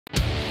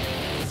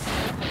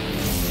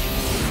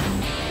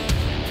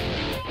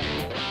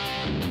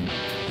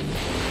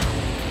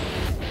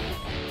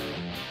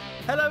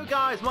Hello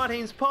guys, my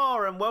name's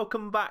Pa and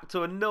welcome back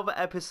to another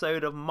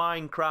episode of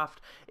Minecraft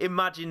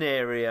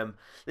Imaginarium.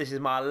 This is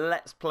my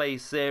Let's Play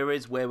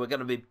series where we're going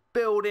to be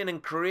building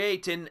and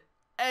creating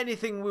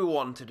anything we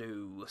want to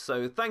do.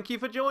 So thank you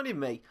for joining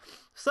me.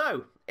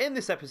 So, in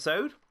this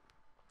episode,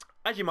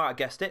 as you might have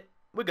guessed it,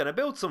 we're going to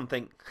build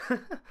something.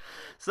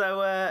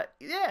 So,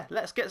 yeah,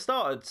 let's get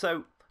started.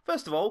 So,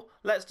 first of all,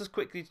 let's just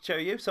quickly show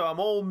you. So, I'm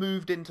all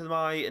moved into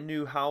my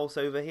new house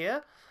over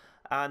here.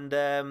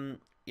 And,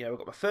 you know, I've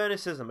got my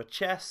furnaces and my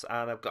chests,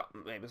 and I've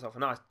made myself a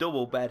nice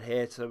double bed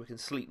here so we can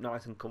sleep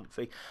nice and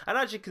comfy. And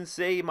as you can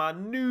see, my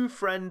new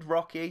friend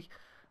Rocky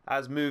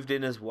has moved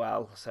in as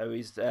well. So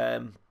he's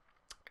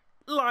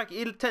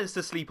he tends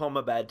to sleep on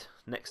my bed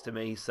next to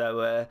me,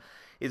 so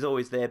he's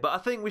always there. But I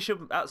think we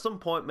should at some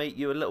point make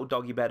you a little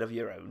doggy bed of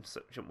your own,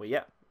 shouldn't we?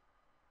 Yeah.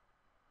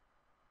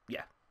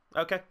 Yeah.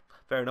 Okay.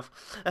 Fair enough.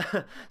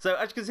 So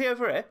as you can see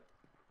over here,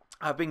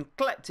 I've been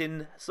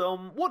collecting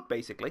some wood,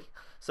 basically.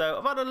 So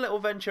I've had a little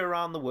venture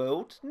around the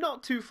world,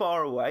 not too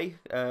far away,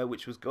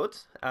 which was good.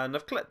 And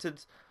I've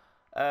collected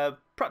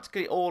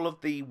practically all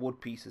of the wood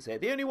pieces here.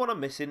 The only one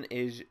I'm missing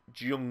is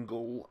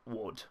jungle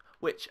wood,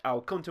 which I'll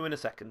come to in a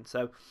second.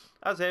 So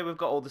as here, we've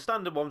got all the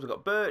standard ones. We've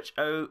got birch,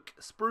 oak,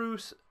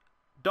 spruce,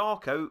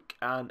 dark oak,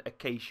 and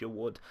acacia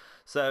wood.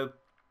 So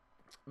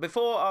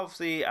before,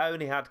 obviously, I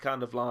only had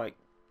kind of like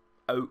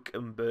oak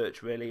and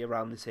birch really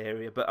around this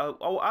area, but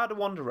I had a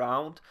wander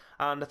around,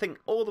 and I think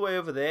all the way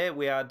over there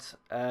we had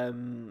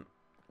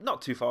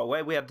not too far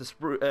away we had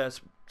the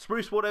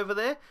spruce wood over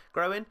there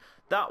growing.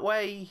 That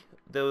way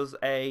there was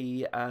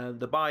the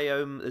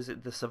biome, is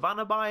it the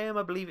savanna biome,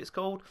 I believe it's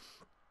called,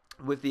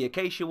 with the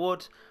acacia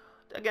wood,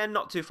 again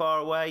not too far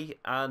away.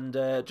 And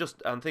I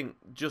think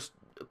just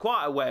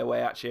quite a way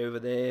away actually over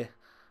there,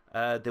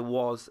 there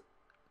was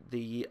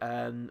we've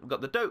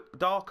got the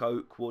dark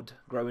oak wood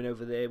growing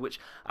over there, which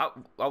I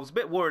was a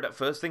bit worried at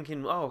first,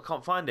 thinking, oh, I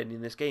can't find any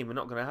in this game, we're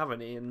not going to have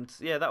any, and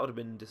yeah, that would have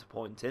been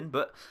disappointing.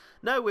 But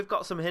no, we've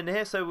got some in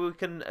here, so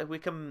we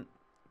can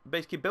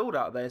basically build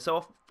out there. So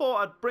I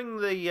thought I'd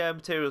bring the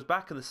materials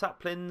back and the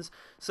saplings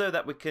so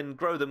that we can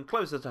grow them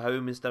closer to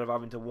home instead of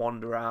having to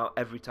wander out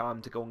every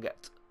time to go and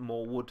get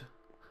more wood,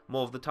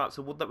 more of the types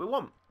of wood that we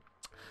want.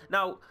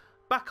 Now,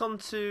 back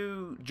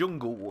onto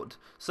jungle wood.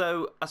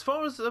 So as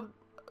far as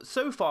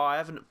so far, I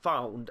haven't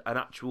found an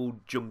actual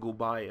jungle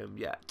biome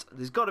yet.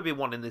 There's got to be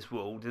one in this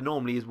world. There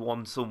normally is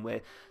one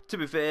somewhere. To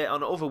be fair,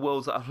 on other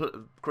worlds that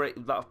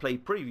I've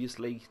played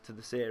previously to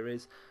the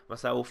series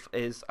myself,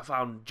 I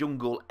found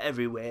jungle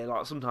everywhere.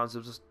 Like sometimes it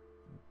was just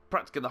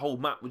practically the whole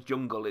map was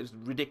jungle. It was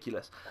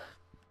ridiculous.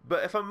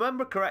 But if I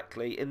remember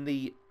correctly, in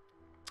the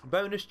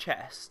bonus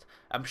chest,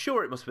 I'm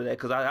sure it must be there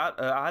because I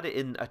had it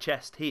in a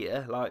chest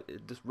here,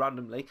 like just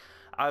randomly.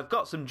 I've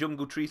got some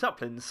jungle tree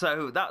saplings,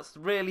 so that's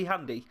really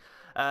handy.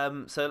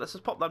 So let's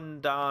just pop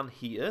them down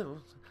here.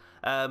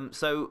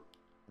 So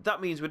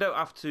that means we don't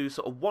have to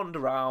sort of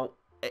wander out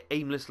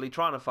aimlessly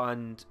trying to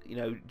find, you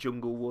know,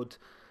 jungle wood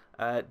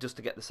just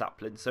to get the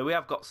saplings. So we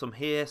have got some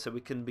here, so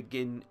we can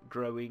begin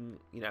growing,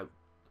 you know,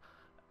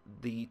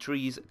 the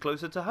trees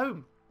closer to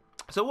home.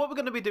 So what we're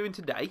going to be doing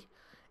today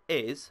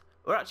is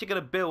we're actually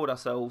going to build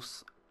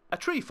ourselves a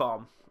tree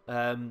farm,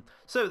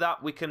 so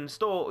that we can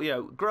store, you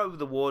know, grow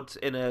the wood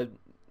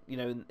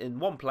in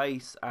one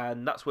place,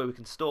 and that's where we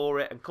can store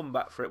it and come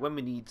back for it when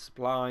we need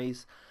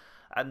supplies.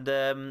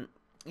 And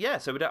yeah,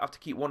 so we don't have to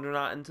keep wandering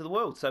out into the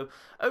world. So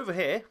over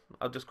here,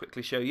 I'll just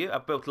quickly show you.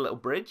 I've built a little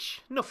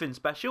bridge, nothing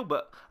special,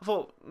 but I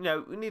thought, you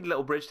know, we need a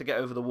little bridge to get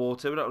over the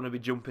water. We don't want to be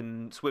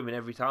jumping, swimming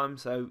every time,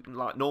 so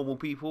like normal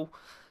people.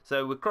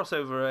 So we'll cross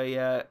over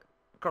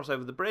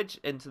the bridge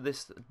into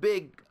this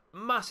big,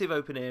 massive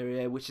open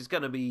area, which is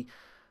going to be,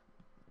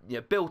 you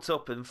know, built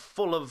up and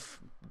full of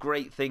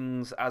great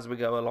things as we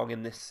go along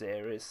in this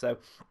series. So,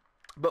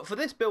 but for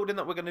this building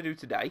that we're going to do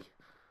today,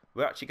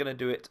 we're actually going to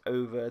do it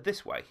over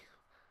this way.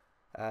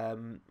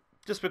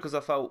 Just because I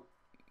felt,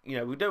 you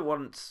know, we don't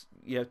want,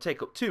 you know,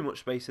 take up too much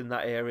space in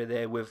that area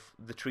there with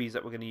the trees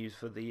that we're going to use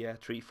for the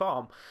tree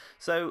farm.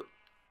 So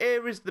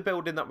here is the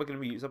building that we're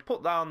going to use. I've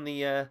put down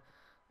the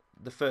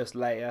first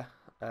layer,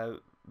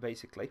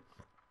 basically,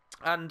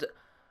 and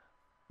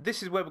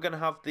this is where we're going to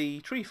have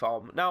the tree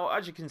farm. Now,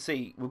 as you can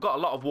see, we've got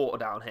a lot of water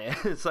down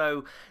here,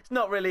 so it's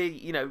not really,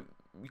 you know,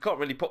 you can't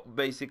really put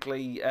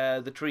basically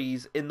the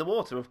trees in the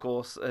water, of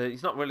course.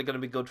 It's not really going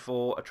to be good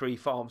for a tree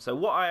farm. So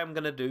what I am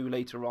going to do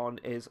later on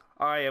is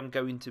I'm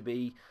going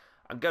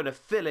to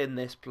fill in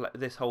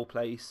this whole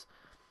place,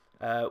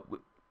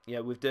 you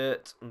know, with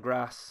dirt and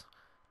grass,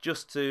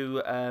 just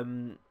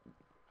to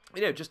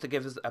you know, just to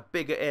give us a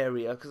bigger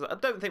area, because I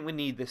don't think we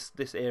need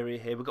this area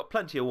here. We've got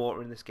plenty of water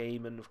in this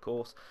game, and of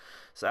course,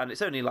 and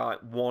it's only like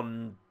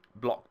one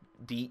block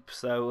deep,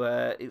 so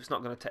it's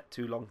not going to take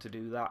too long to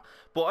do that.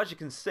 But as you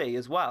can see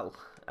as well,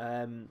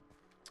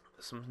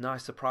 some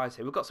nice surprise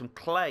here. We've got some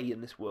clay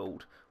in this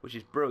world, which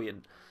is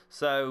brilliant.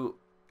 So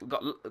we've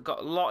got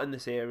a lot in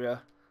this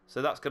area,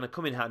 so that's going to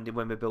come in handy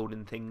when we're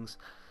building things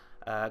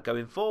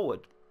going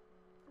forward.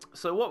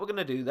 So what we're going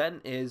to do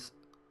then is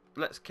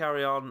let's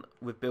carry on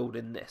with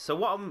building this. So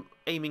what I'm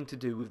aiming to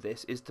do with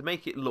this is to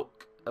make it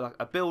look like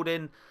a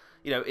building.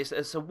 You know,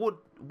 it's a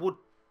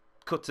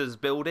woodcutter's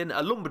building,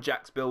 a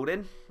lumberjack's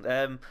building.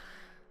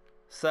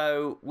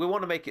 So we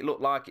want to make it look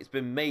like it's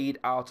been made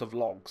out of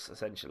logs,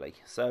 essentially.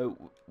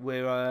 So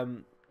we're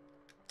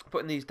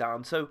putting these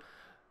down. So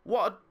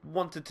what I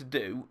wanted to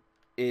do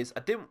is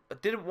I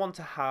didn't want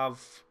to have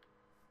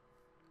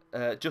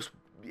just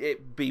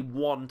it be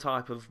one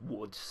type of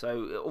wood,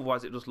 so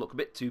otherwise it does look a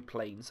bit too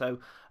plain. So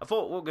I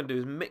thought what we're going to do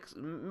is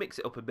mix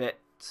it up a bit,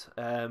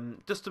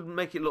 just to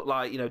make it look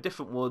like, you know,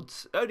 different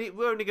woods.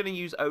 We're only going to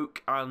use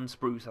oak and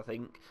spruce, I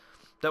think.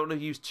 Don't want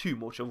to use too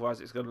much,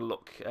 otherwise it's going to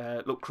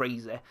look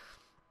crazy.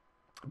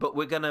 But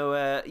we're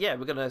gonna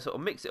we're gonna sort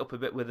of mix it up a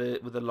bit with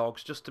the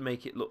logs, just to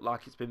make it look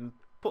like it's been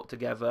put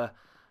together.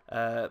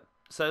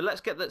 So let's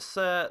get this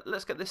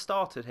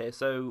started here.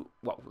 So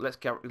let's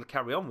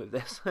carry on with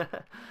this.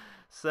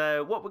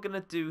 So what we're gonna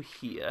do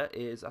here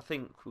is, I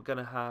think we're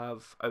gonna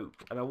have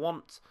oak, and I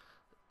want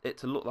it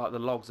to look like the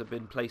logs have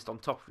been placed on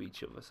top of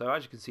each other. So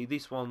as you can see,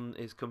 this one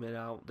is coming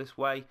out this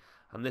way,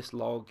 and these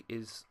logs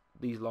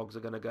are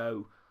gonna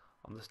go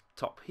on the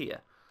top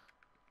here.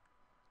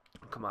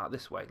 Come out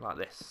this way like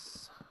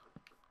this,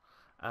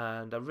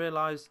 and I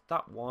realised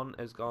that one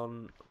has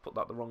put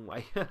that the wrong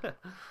way.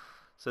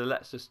 So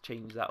let's just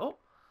change that up,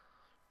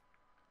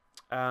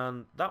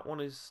 and that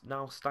one is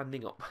now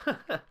standing up.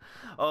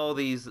 Oh,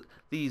 these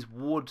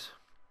wood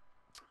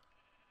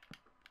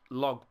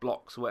log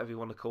blocks, or whatever you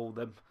want to call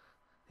them,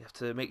 you have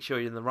to make sure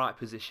you're in the right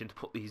position to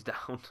put these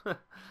down.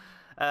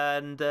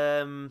 And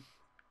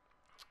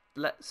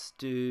let's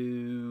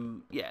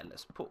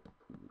put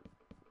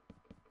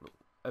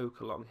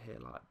oak along here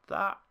like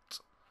that,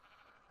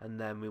 and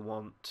then we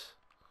want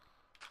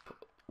to put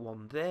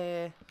one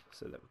there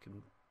so that we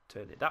can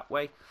turn it that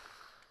way.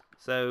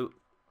 So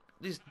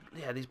these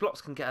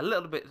blocks can get a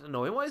little bit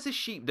annoying. What is this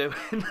sheep doing?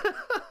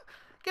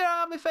 Get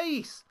out of my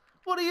face!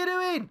 What are you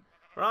doing?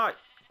 Right,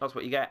 that's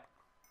what you get.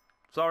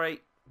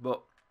 Sorry,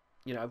 but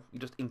you know,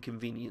 you're just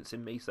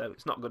inconveniencing me, so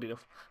it's not good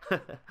enough.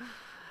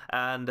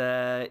 And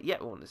we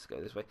want this to go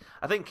this way.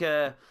 I think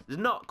there's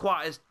not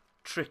quite as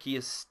tricky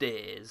as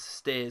stairs.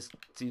 Stairs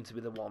seem to be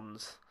the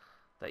ones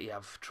that you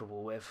have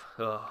trouble with.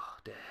 Oh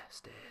dear,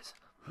 stairs.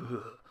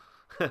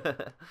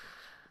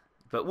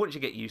 But once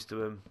you get used to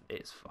them,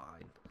 it's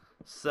fine.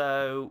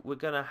 So we're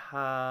gonna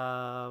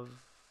have,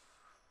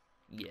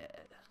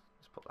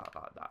 let's put that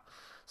like that.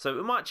 So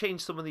we might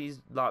change some of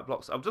these light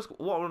blocks. What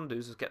I want to do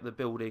is just get the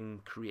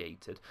building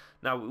created.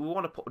 Now we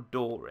want to put a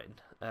door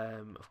in,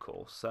 of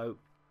course. So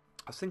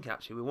I was thinking,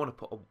 actually, I want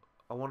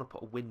to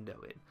put a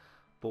window in,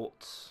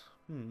 but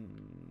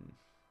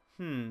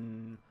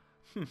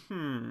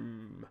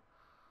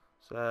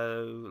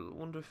So I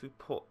wonder if we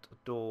put a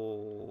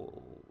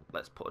door.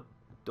 Let's put a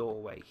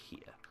doorway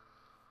here,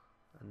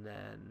 and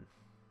then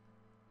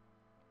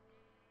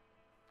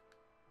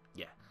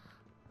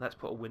let's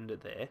put a window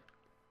there,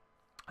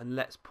 and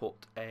let's put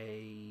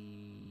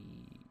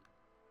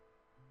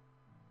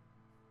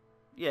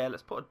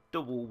let's put a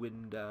double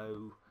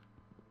window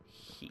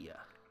here.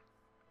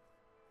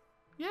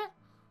 Yeah,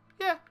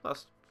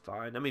 that's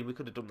fine. I mean, we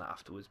could have done that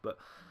afterwards, but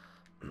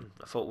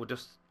I thought we'll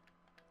just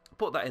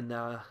put that in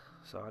there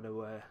so I know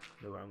where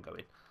I'm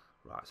going.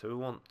 Right, so we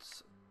want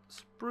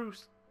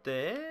spruce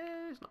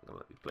there. It's not going to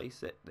let me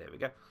place it. There we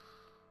go.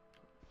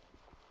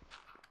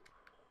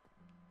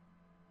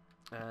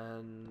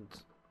 And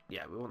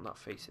yeah, we want that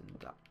facing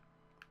that.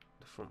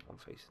 The front one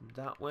facing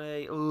that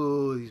way.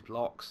 Oh, these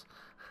blocks.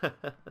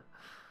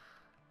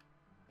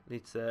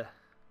 Need to...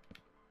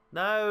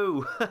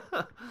 No!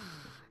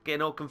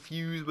 Getting all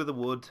confused with the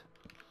wood.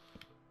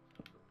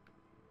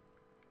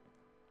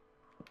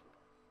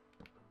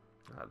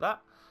 Like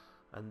that.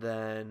 And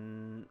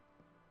then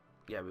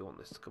we want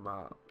this to come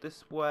out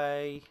this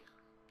way.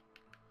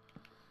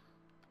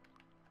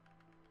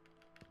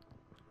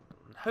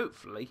 And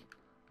hopefully,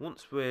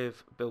 once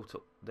we've built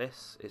up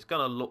this, it's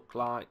going to look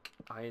like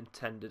I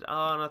intended.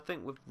 Oh, and I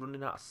think we're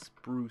running out of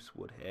spruce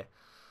wood here.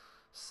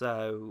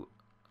 So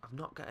I've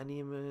not got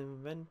any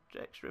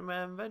extra in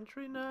my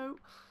inventory, no.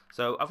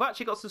 So I've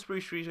actually got some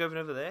spruce trees going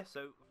over there.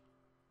 So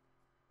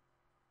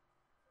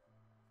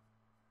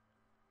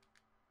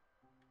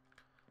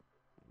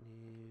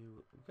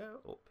you go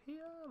up here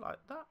like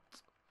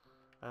that,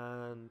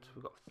 and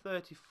we've got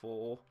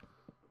 34.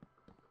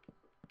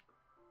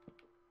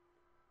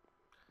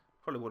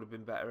 Probably would have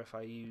been better if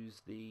I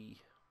used the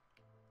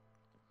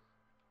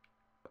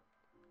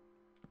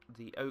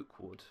oak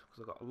wood, because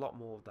I've got a lot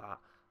more of that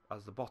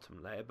as the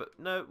bottom layer. But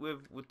no,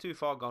 we're too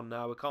far gone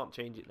now. We can't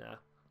change it now.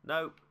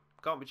 No,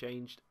 can't be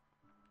changed.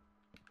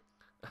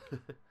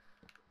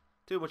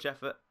 Too much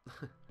effort.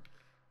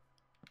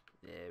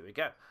 There we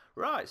go.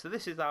 Right, so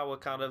this is our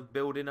kind of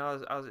building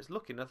as it's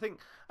looking, I think.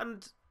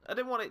 And I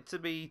didn't want it to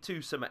be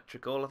too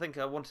symmetrical. I think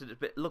I wanted it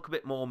to look a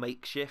bit more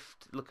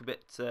makeshift, look a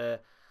bit,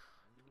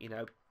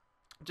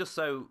 just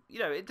so,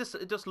 it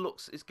just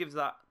looks, it gives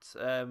that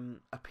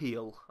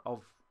appeal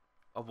of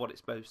what it's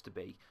supposed to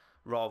be,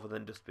 rather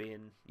than just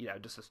being,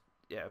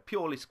 yeah,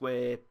 purely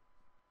square,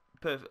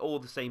 perfect, all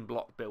the same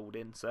block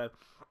building. So,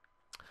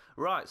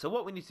 right. So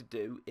what we need to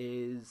do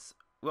is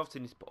we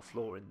obviously need to put a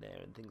floor in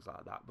there and things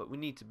like that, but we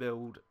need to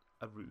build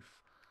a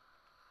roof.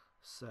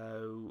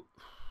 So,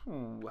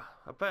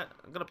 I bet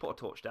I'm gonna put a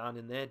torch down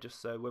in there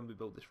just so when we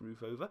build this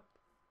roof over.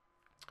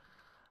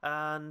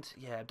 And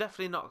yeah, I'm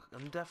definitely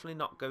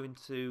not going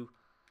to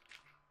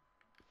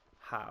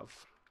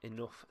have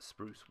enough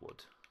spruce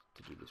wood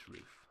to do this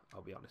roof.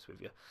 I'll be honest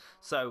with you.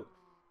 So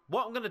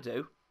what I'm going to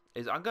do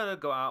is I'm going to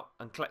go out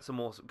and collect some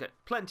more, get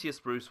plenty of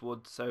spruce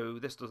wood so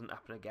this doesn't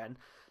happen again.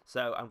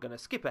 So I'm going to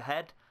skip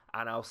ahead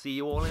and I'll see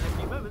you all in a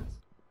few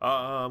moments.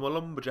 I'm a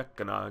lumberjack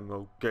and I'm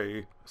okay.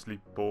 I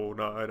sleep all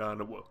night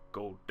and I work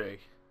all day.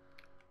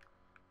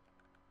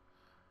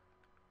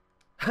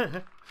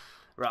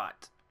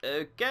 Right,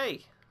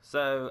 okay.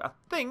 So I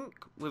think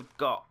we've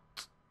got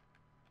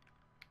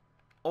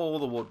all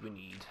the wood we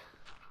need.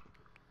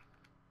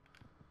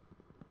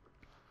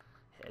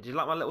 Yeah, do you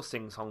like my little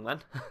sing-song then?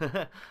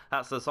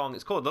 That's the song.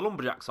 It's called the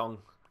Lumberjack Song,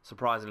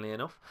 surprisingly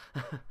enough.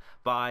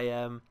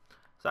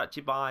 It's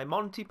actually by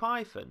Monty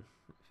Python,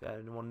 if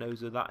anyone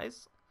knows who that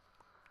is.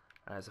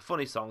 It's a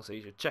funny song, so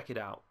you should check it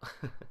out.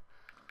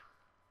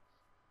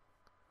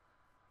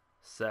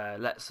 So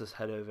let's just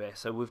head over here.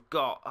 So we've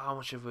got, how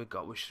much have we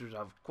got? We should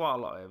have quite a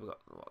lot here. We've got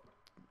what,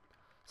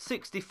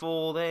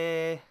 64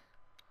 there.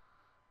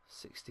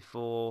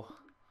 64.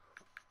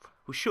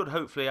 We should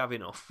hopefully have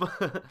enough.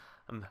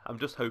 I'm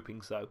just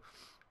hoping so.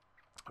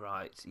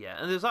 Right, yeah.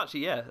 And there's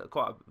actually, yeah,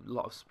 quite a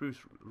lot of spruce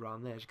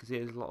around there. As you can see,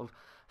 there's a lot of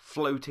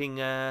floating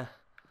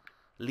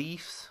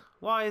leaves.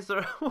 Why is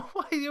there...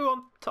 Why are you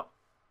on top?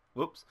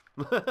 Whoops.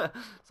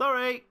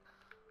 Sorry.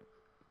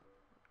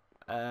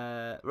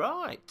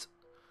 Right.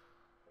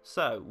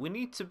 So, we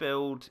need to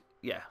build...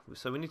 Yeah,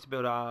 so we need to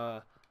build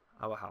our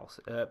house.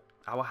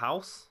 Our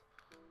house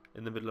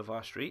in the middle of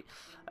our street.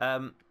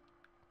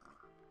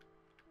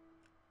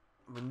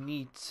 We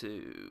need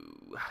to...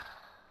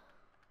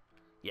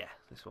 Yeah,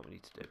 that's what we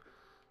need to do.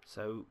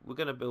 So, we're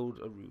going to build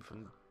a roof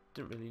and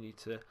didn't really need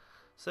to...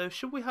 So,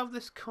 should we have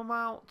this come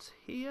out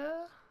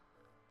here?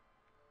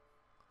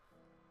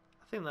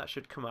 I think that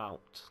should come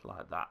out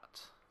like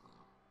that.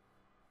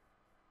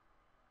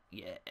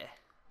 Yeah.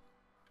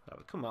 That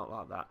would come out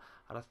like that.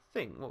 And I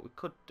think what we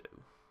could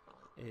do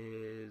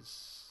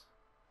is...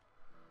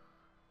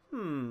 I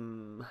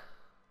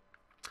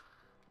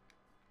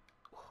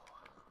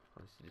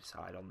need to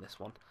decide on this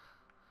one.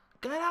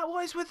 Get out!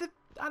 What is with the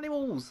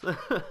animals? So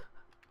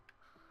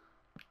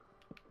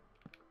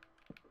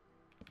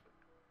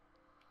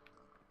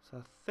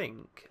I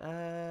think,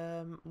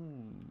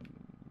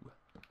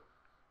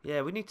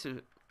 yeah, we need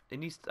to.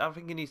 I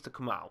think it needs to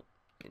come out.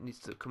 It needs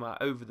to come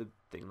out over the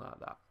thing like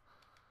that,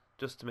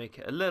 just to make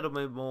it a little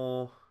bit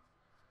more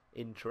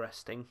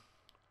interesting.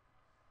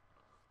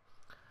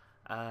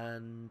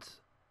 And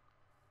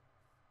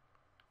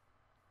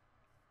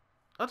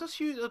I'll just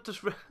use.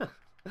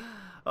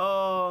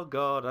 Oh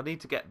god, I need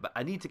to get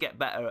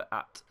better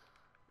at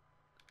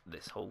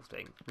this whole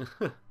thing.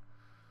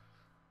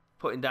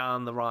 Putting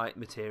down the right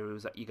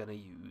materials that you're going to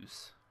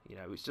use. You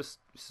know, it's just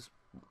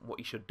what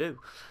you should do.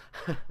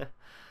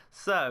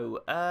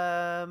 So,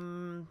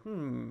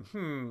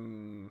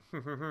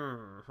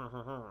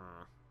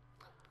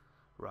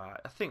 right,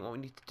 I think what we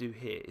need to do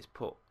here is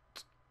put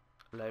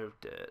a layer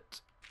of dirt,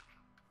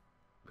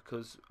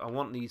 because I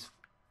want these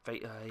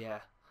I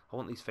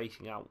want these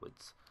facing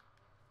outwards.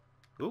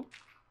 Ooh.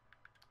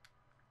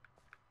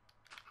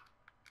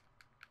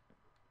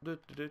 Have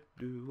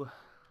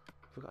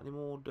we got any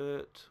more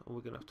dirt? Or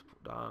we're gonna have to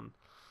put down.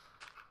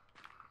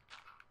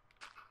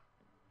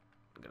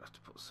 I'm gonna have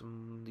to put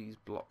some of these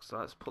blocks. So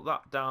let's put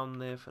that down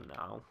there for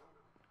now.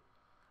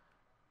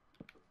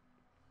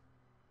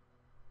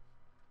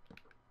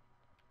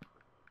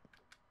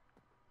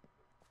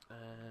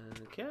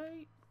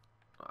 Okay.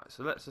 Right,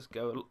 so let's just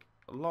go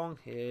along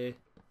here.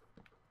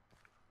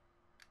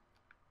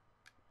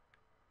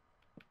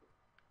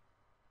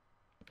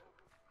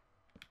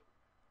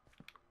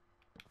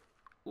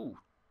 Ooh.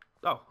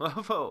 Oh,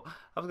 I thought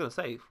I was going to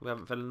say we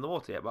haven't fell in the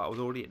water yet, but I was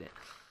already in it.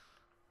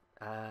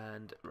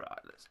 And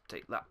right, let's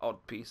take that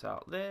odd piece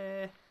out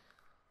there.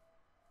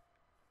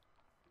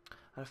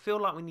 And I feel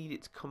like we need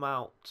it to come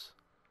out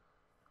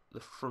the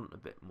front a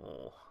bit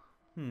more.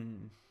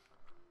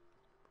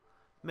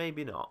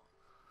 Maybe not.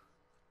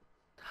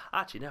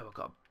 Actually, no, I've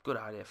got a good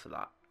idea for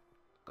that.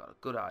 Got a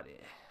good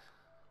idea.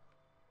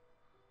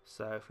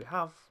 So if we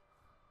have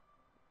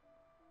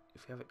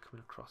it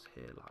coming across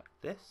here like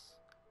this.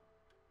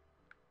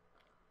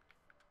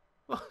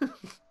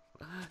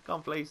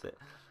 Can't place it.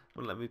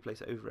 Wouldn't let me place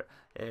it over it.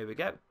 Here we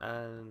go.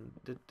 And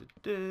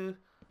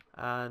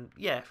and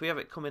yeah, if we have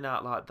it coming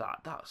out like that,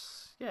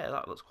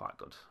 that looks quite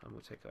good. And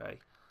we'll take away,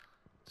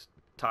 just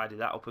tidy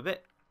that up a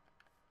bit,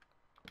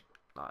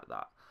 like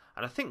that.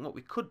 And I think what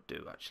we could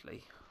do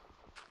actually,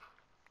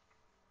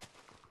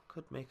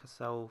 could make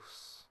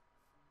ourselves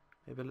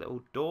maybe a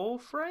little door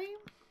frame.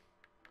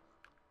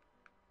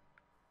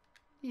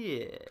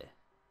 Yeah.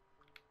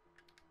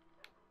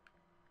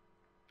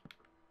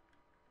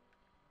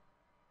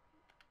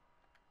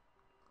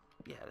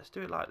 let's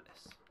do it like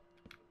this.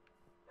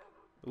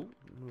 Ooh,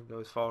 we'll go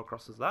as far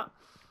across as that.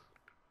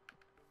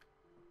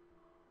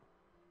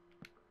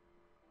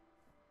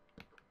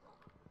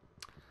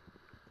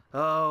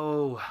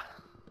 Oh,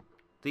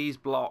 these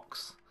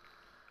blocks.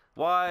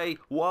 Why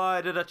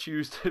did I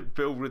choose to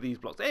build with these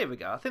blocks? Here we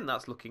go. I think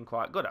that's looking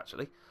quite good,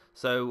 actually.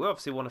 So we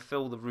obviously want to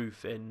fill the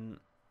roof in,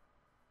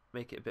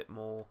 make it a bit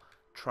more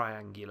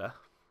triangular.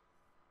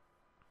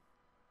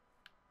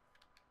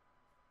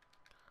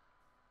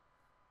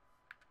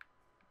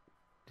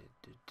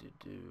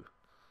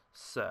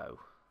 So,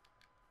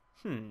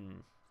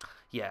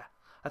 yeah.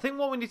 I think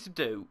what we need to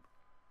do,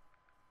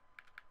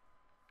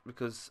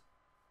 because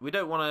we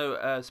don't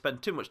want to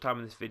spend too much time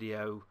in this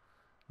video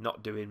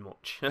not doing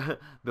much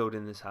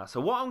building this house. So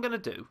what I'm going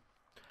to do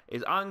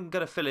is I'm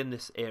going to fill in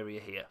this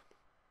area here.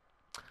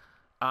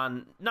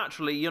 And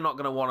naturally, you're not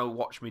going to want to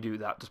watch me do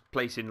that, just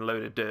placing a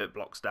load of dirt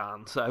blocks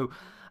down. So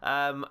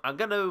I'm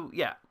going to,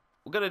 yeah,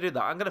 we're going to do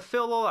that. I'm going to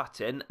fill all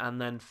that in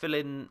and then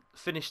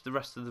finish the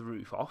rest of the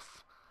roof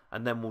off.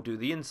 And then we'll do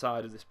the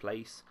inside of this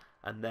place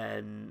and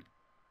then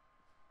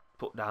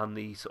put down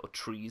these sort of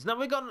trees. Now,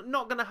 we're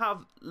not going to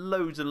have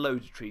loads and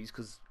loads of trees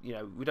because, you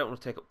know, we don't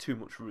want to take up too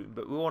much room,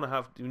 but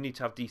we need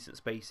to have decent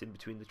space in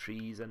between the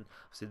trees and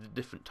obviously the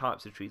different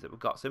types of trees that we've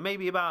got. So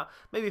maybe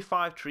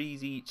 5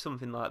 trees each,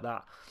 something like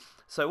that.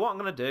 So what I'm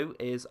going to do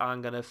is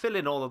I'm going to fill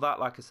in all of that,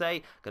 like I say.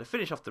 I'm going to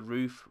finish off the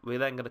roof. We're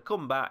then going to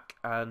come back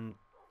and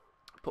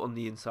put on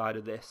the inside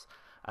of this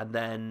and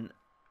then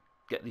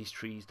get these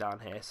trees down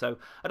here. So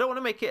I don't want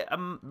to make it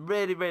a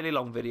really, really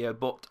long video,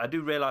 but I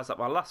do realise that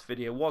my last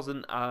video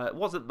wasn't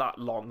that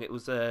long. It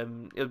was a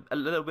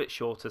little bit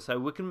shorter, so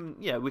we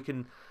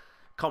can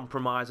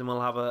compromise and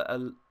we'll have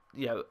a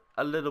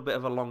little bit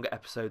of a longer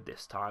episode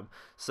this time.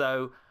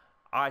 So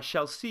I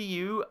shall see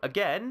you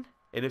again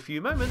in a few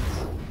moments.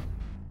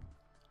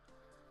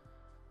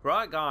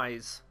 Right,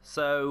 guys,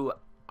 so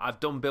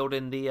I've done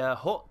building the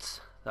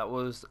hut that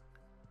was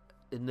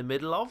in the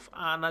middle of,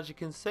 and as you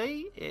can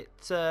see,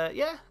 it's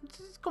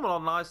coming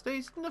on nicely.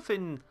 It's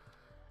nothing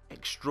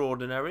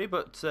extraordinary,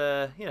 but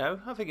you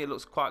know, I think it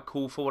looks quite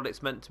cool for what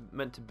it's meant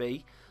to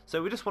be.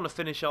 So we just want to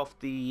finish off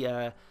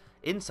the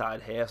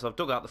inside here. So I've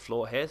dug out the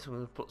floor here, so I'm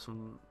going to put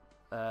some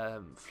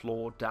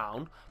floor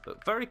down.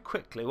 But very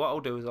quickly, what I'll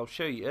do is I'll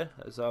show you,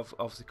 as I've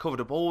obviously covered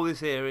up all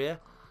this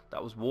area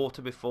that was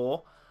water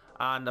before.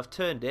 And I've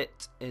turned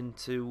it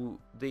into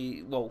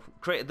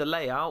created the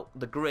layout,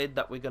 the grid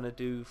that we're going to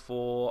do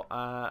for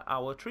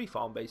our tree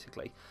farm,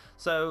 basically.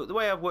 So the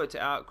way I've worked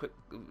it out,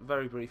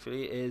 very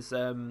briefly, is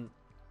sort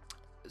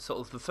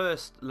of the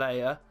first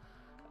layer.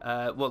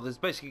 There's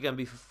basically going to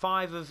be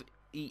 5 of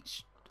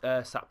each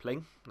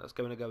sapling that's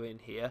going to go in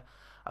here,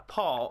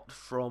 apart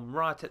from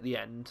right at the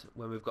end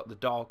when we've got the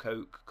dark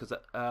oak, because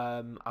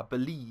I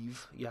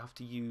believe you have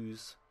to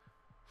use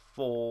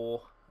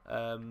 4.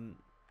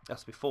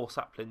 Has to be 4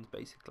 saplings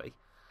basically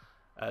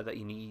that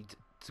you need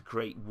to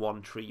create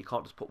one tree. You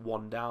can't just put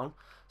one down.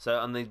 So,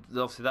 and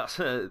obviously that's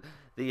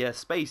the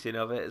spacing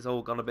of it has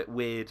all gone a bit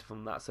weird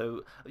from that.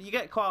 So you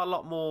get quite a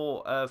lot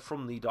more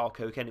from the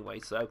dark oak anyway.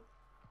 So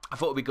I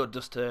thought it'd be good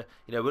just to,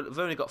 you know, we've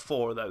only got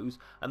 4 of those,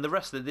 and the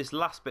rest of this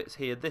last bits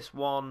here, this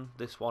one,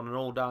 and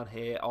all down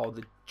here are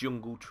the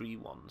jungle tree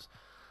ones.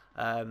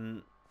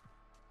 So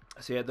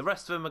yeah, the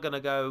rest of them are going to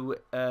go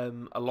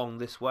along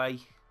this way,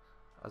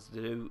 as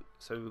they do.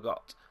 So we've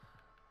got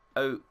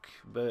oak,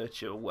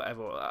 birch, or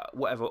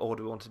whatever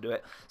order we want to do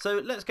it. So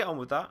let's get on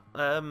with that.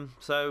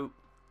 So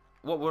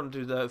what we want to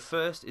do though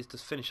first is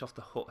just finish off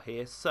the hut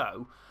here.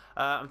 So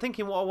I'm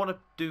thinking what I want to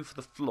do for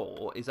the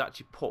floor is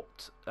actually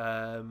put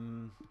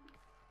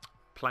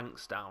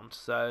planks down.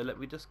 So let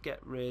me just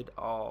get rid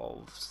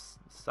of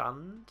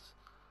sand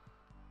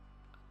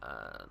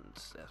and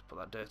let's put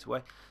that dirt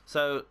away.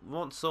 So we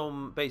want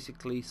some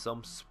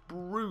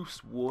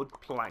spruce wood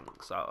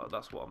planks.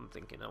 That's what I'm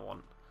thinking I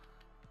want.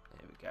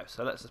 There we go.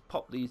 So let's just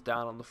pop these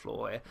down on the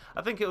floor here.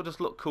 I think it'll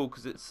just look cool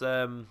because it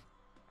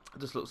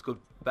just looks good,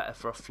 better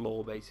for a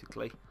floor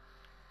basically.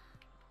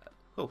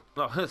 Oh,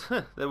 no,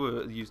 they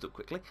were used up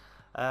quickly.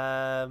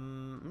 Right,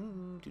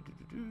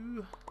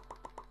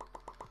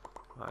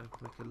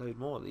 make a load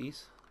more of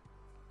these.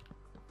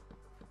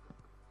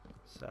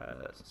 So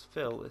let's just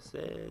fill this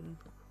in.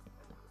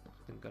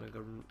 I'm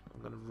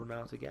gonna run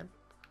out again.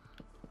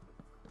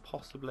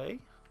 Possibly.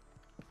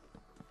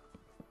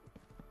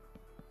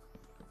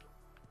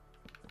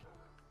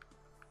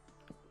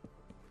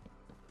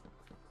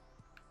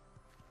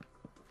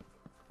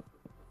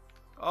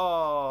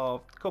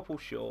 Oh, couple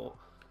short.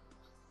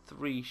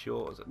 3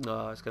 short.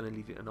 No, it's going to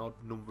leave it an odd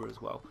number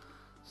as well.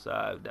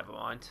 So, never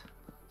mind.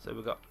 So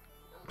we got...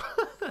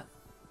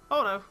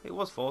 oh no, it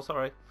was 4,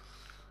 sorry.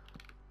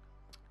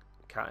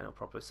 Counting up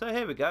properly. So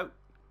here we go.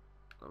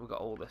 We've got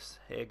all this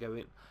here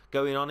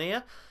going on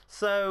here.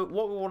 So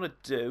what we want to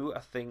do, I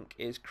think,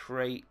 is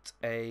create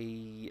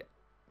a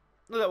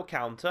little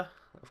counter,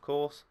 of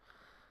course.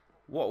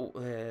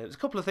 There's a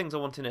couple of things I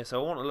want in here.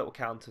 So I want a little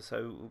counter.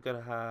 So we're going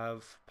to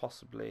have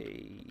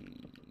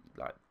possibly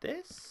like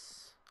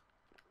this.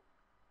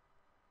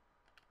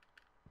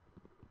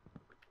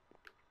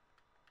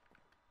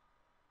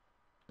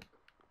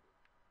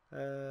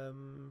 That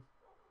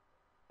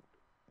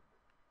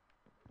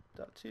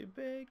too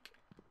big?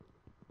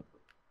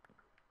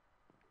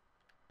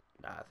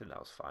 Nah, I think that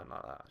was fine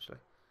like that actually.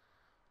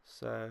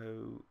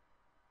 So,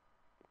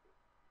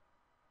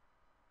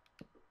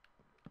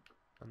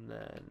 and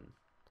then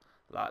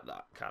like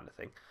that kind of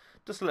thing.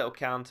 Just a little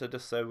counter,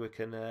 just so we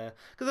can,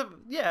 because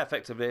yeah,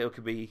 effectively it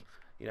could be,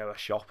 you know, a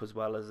shop as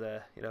well as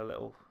a, you know,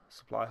 little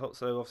supply hut.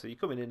 So obviously you're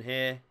coming in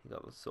here, you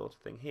got the sort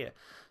of thing here.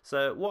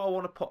 So what I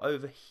want to put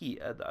over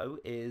here though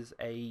is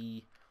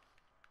I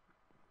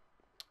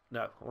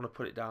want to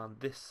put it down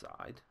this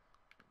side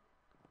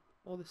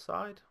or this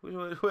side.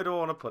 Where do I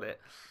want to put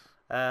it?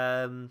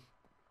 Yeah,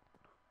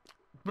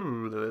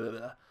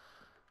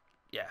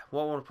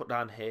 what I want to put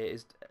down here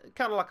is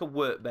kind of like a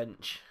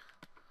workbench.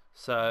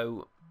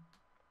 So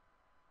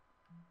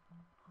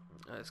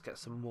let's get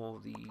some more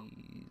of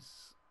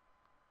these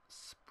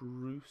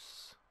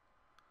spruce.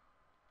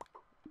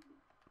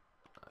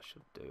 That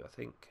should do, I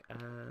think.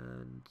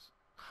 And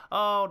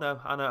oh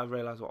no, I know, I've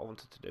realised what I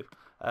wanted to do.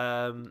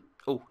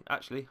 Oh,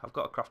 actually, I've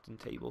got a crafting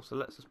table, so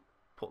let's just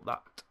put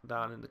that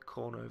down in the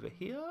corner over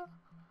here.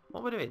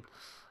 What am I doing?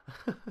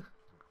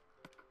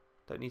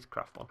 Don't need to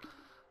craft one.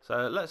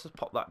 So let's just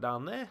pop that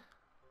down there.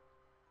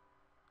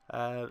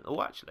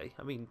 Oh, actually,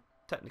 I mean,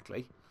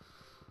 technically,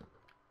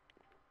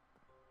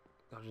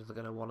 I'm just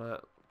gonna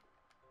wanna,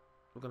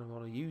 we're gonna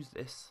wanna use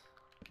this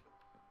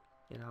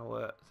in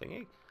our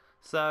thingy.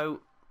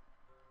 So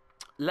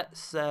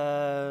let's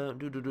where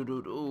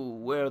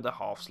are the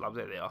half slabs?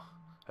 There they are,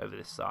 over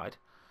this side.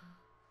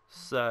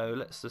 So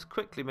let's just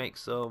quickly make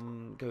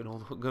some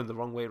going the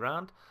wrong way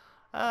around.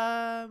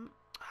 And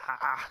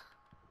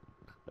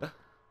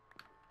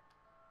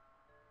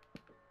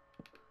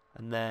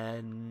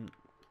then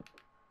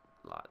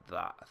like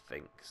that, I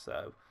think.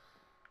 So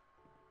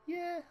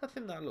yeah, I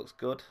think that looks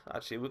good.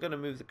 Actually, we're going to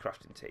move the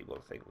crafting table.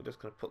 I think we're just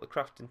going to put the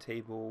crafting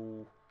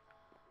table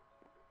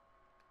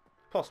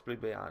possibly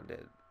behind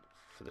it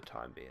for the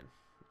time being.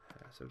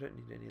 So we don't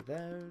need any of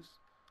those.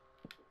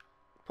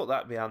 Put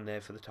that behind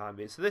there for the time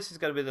being. So this is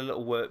going to be the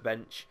little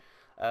workbench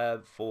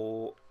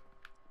for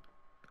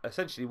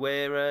essentially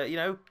where you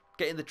know,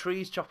 getting the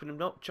trees, chopping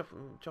them up,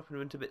 chopping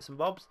them into bits and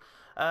bobs.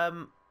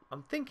 I'm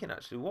thinking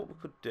actually what we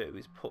could do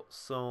is put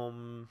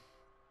some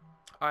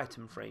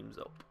item frames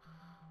up.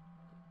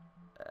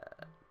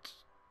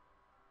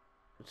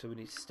 So we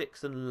need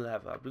sticks and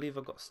leather. I believe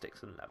I've got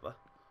sticks and leather.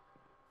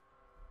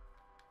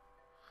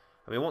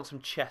 I mean, I want some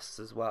chests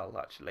as well,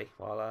 actually,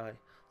 while I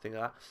think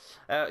of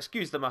that.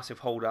 Excuse the massive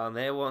hole down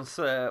there. Once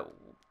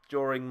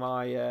during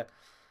my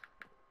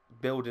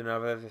building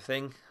of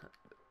everything,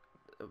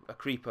 a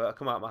creeper, I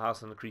come out of my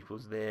house and the creeper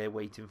was there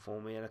waiting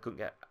for me, and I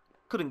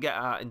couldn't get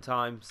out in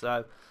time.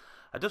 So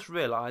I just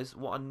realised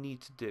what I need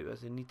to do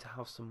is I need to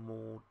have some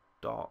more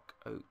dark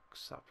oak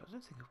saplings. I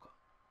don't think I've got.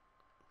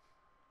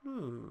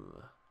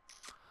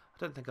 I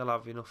don't think I'll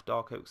have enough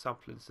dark oak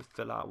saplings to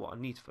fill out what I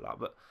need to fill out,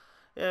 but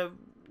yeah,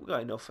 we've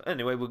got enough.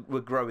 Anyway,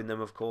 we're growing them,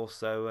 of course,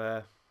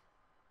 so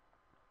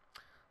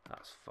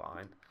that's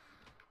fine.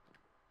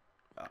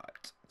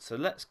 Right, so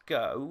let's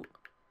go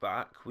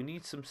back. We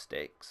need some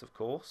sticks, of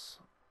course.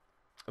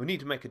 We need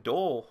to make a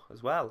door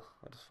as well,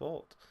 I just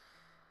thought.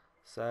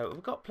 So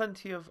we've got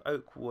plenty of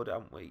oak wood,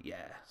 haven't we?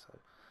 Yeah, so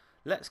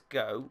let's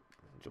go.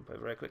 Jump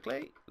over very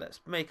quickly.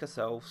 Let's make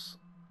ourselves...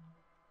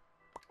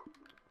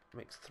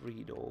 Makes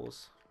 3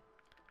 doors.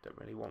 Don't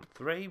really want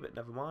 3, but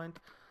never mind.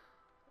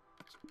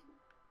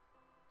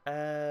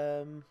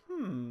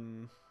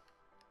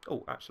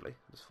 Oh, actually,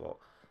 I just thought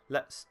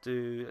let's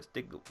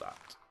dig up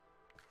that.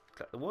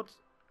 Collect the wood.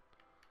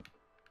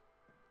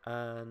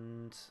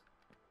 And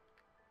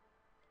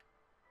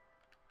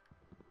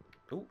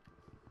oh,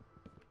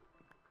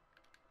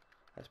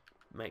 let's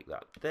make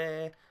that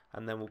there,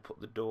 and then we'll put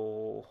the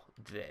door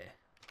there.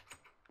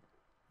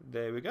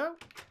 There we go.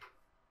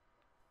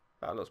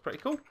 That looks pretty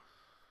cool.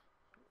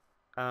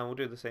 And we'll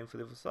do the same for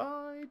the other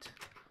side.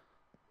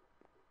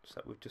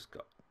 So we've just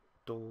got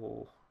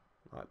door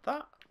like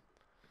that.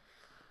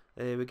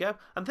 There we go.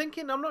 I'm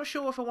not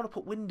sure if I want to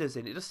put windows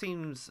in. It just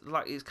seems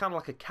like it's kind of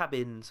like a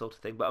cabin sort of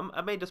thing. But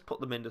I may just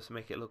put them in just to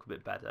make it look a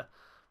bit better.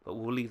 But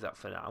we'll leave that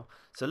for now.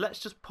 So let's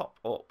just pop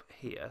up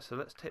here. So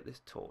let's take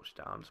this torch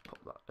down. Just pop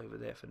that over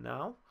there for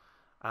now.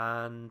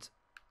 And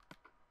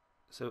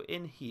so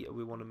in here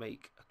we want to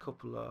make a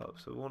couple of...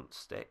 So we want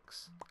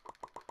sticks.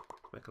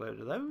 Make a load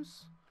of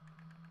those.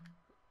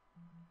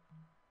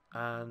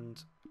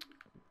 And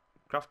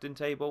crafting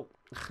table.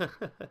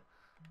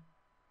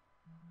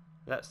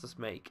 Let's just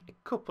make a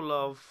couple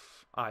of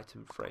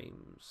item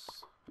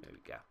frames. There we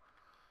go.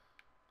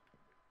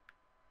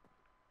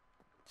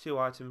 2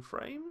 item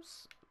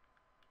frames.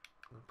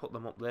 Put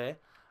them up there.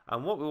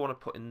 And what we want to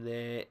put in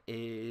there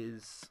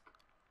is...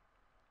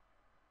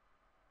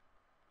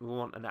 We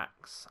want an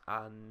axe.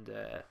 And...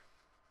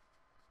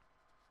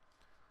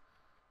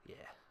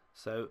 yeah.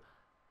 So...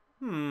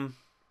 Don't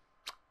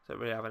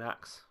really have an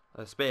axe.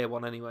 A spare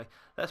one anyway.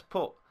 Let's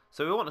put...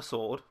 So we want a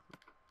sword.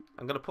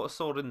 I'm going to put a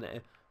sword in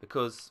there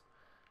because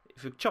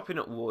if you're chopping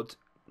up wood...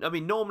 I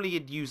mean, normally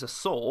you'd use a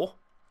saw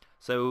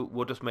So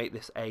we'll just make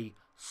this a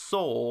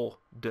sword.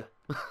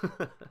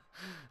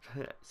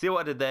 See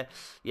what I did there?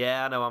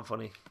 Yeah, I know I'm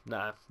funny.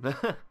 No.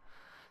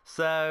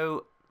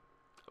 So,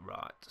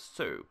 right.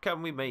 So,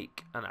 can we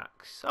make an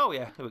axe? Oh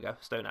yeah, here we go.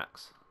 Stone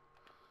axe.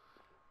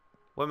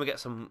 When we get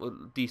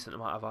some decent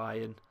amount of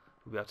iron,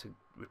 we'll be able to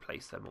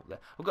replace them up there.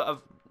 I've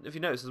got, if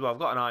you notice as well, I've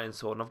got an iron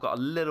sword and I've got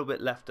a little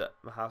bit left at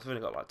my house. I've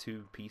only got like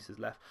 2 pieces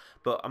left,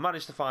 but I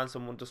managed to find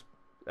someone just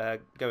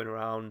going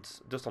around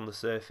just on the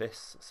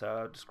surface,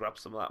 so I just grabbed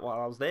some of that while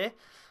I was there.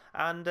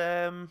 And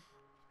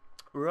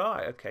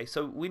right, okay,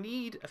 so we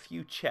need a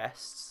few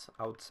chests,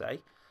 I would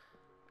say.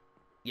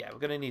 Yeah, we're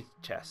going to need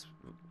chests,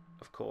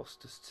 of course,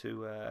 just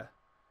to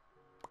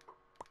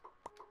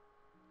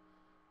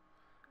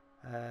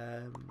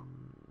yeah,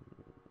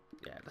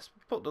 let's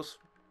put those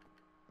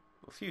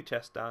a few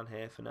chests down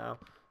here for now.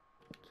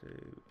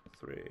 2,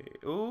 3.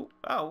 Oh,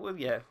 well,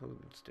 yeah, we'll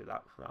just do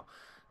that for now.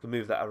 We can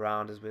move that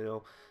around as we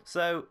all.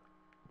 So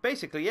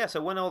basically, yeah.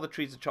 So when all the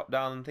trees are chopped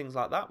down and things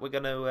like that, we're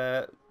going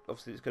to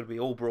obviously it's going to be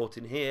all brought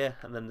in here,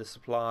 and then the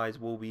supplies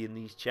will be in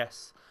these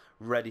chests,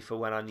 ready for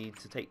when I need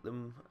to take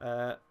them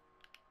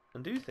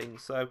and do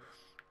things. So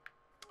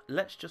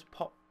let's just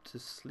pop to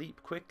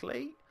sleep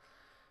quickly,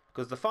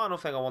 because the final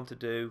thing I want to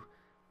do,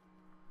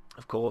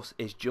 of course,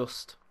 is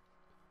just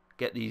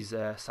get these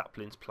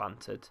saplings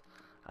planted.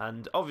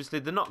 And obviously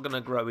they're not going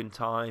to grow in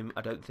time,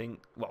 I don't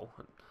think. Well,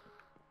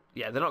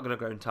 yeah, they're not going to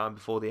grow in time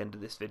before the end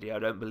of this video, I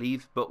don't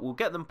believe. But we'll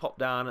get them popped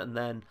down, and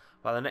then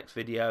by the next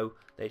video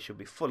they should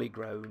be fully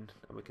grown,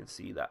 and we can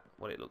see that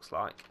what it looks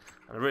like.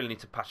 And I really need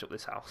to patch up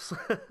this house.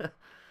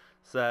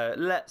 So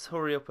let's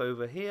hurry up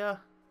over here.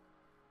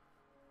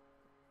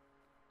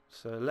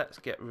 So let's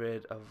get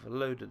rid of a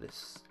load of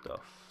this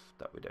stuff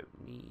that we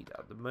don't need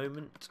at the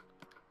moment.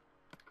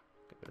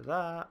 Get rid of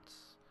that.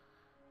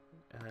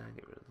 And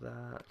get rid of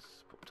that.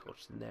 Put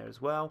torches in there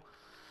as well.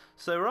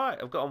 So right,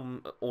 I've got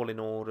them all in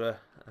order,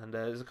 and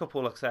there's a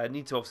couple, like I said, I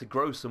need to obviously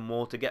grow some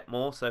more to get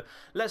more. So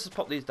let's just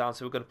pop these down.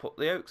 So we're going to put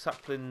the oak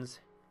saplings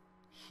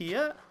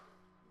here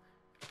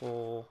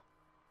for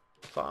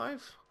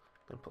 5.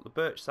 Going to put the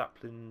birch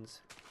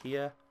saplings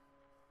here.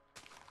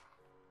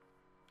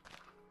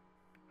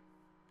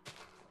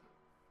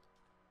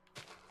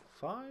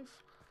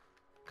 5.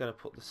 Going to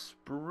put the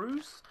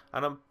spruce,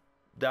 and I'm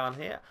down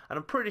here, and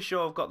I'm pretty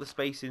sure I've got the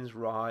spacings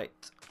right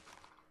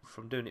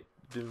from doing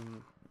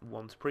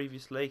ones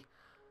previously.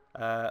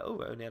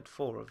 Oh, I only had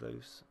 4 of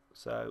those.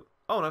 So,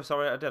 oh no,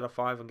 sorry, I did have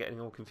 5. I'm getting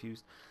all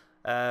confused.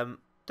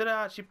 Did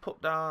I actually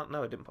put down?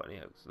 No, I didn't put any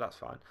oaks. That's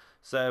fine.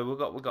 So we've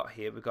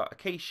got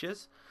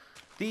acacias.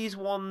 These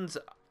ones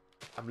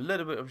I'm a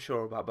little bit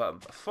unsure about,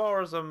 but as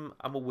far as I'm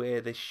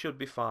aware, they should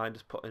be fine.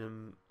 Just putting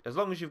them, as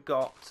long as you've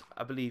got,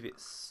 I believe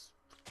it's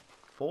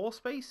 4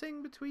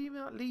 spacing between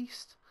them at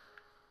least.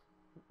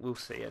 We'll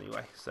see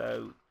anyway.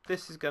 So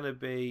this is going to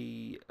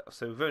be,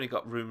 so we've only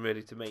got room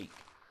really to make,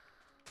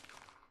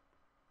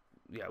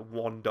 yeah,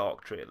 1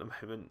 dark tree at the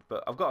moment,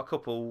 but I've got a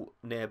couple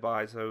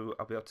nearby, so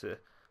I'll be able to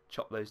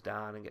chop those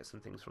down and get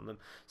some things from them.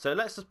 So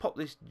let's just pop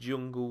this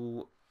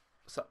jungle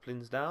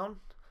saplings down.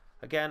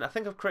 Again, I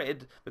think I've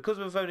created, because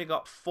we've only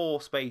got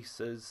 4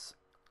 spaces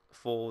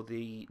for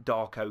the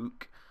dark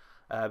oak,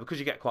 because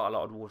you get quite a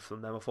lot of wood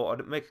from them, I thought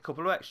I'd make a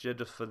couple of extra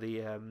just for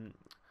the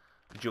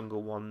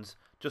jungle ones,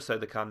 just so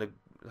the kind of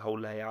whole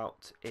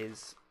layout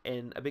is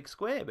in a big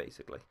square,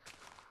 basically.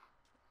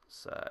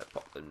 So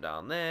pop them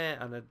down there,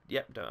 and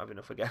yep, don't have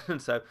enough again.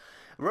 So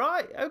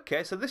right,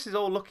 okay, so this is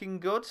all looking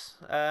good.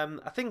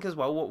 I think as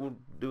well, what we'll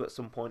do at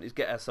some point is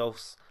get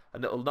ourselves a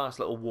nice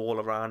little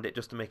wall around it,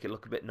 just to make it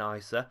look a bit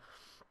nicer.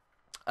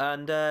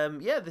 And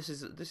yeah, this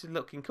is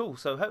looking cool.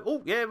 So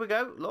oh, yeah, here we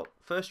go. Look,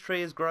 first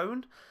tree has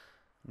grown.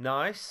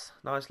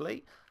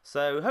 Nicely.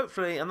 So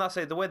hopefully, and that's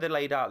it, the way they're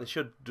laid out, they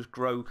should just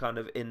grow kind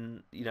of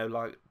in, you know,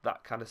 like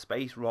that kind of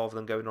space rather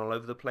than going all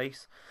over the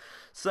place.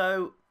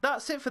 So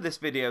that's it for this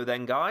video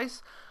then,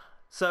 guys.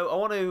 So I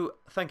want to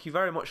thank you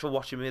very much for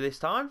watching me this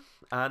time,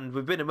 and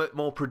we've been a bit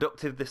more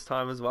productive this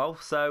time as well.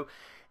 So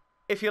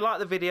if you like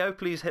the video,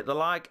 please hit the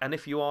like, and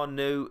if you are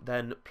new,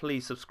 then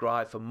please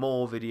subscribe for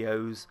more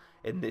videos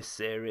in this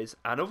series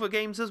and other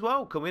games as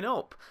well coming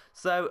up.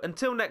 So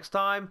until next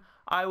time,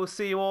 I will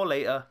see you all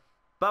later.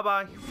 Bye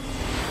bye.